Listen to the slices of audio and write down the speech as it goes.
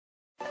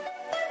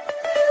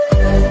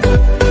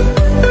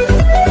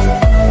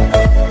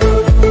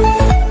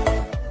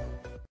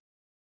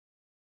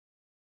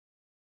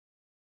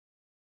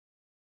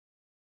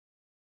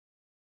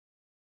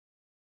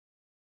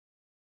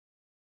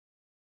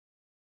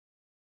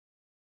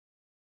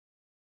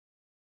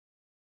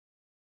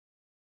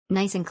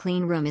Nice and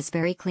clean room is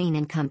very clean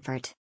and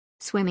comfort.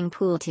 Swimming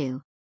pool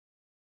too.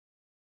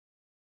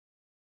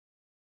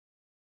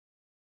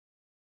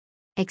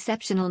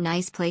 Exceptional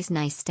nice place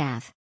nice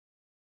staff.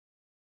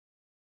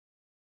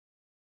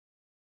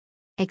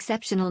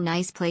 Exceptional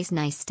nice place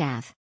nice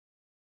staff.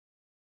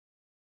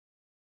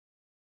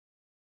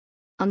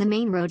 On the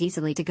main road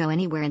easily to go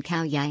anywhere in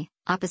Khao Yai,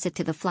 opposite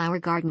to the flower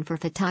garden for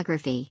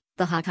photography,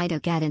 the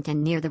Hokkaido Garden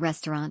and near the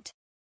restaurant.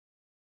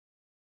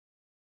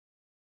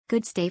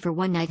 Good stay for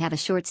one night. Have a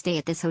short stay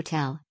at this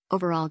hotel,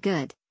 overall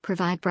good,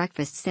 provide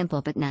breakfast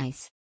simple but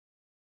nice.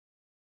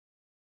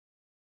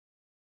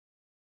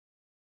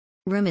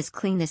 Room is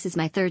clean. This is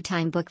my third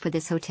time book for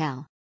this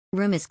hotel.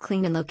 Room is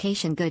clean and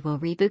location good. Will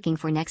rebooking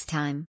for next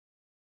time.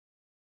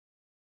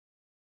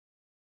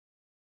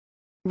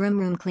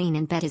 Room clean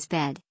and bed is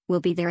bed, will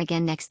be there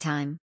again next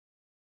time.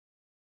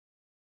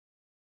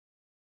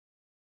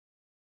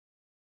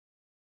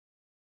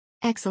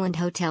 Excellent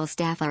hotel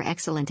staff are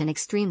excellent and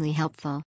extremely helpful.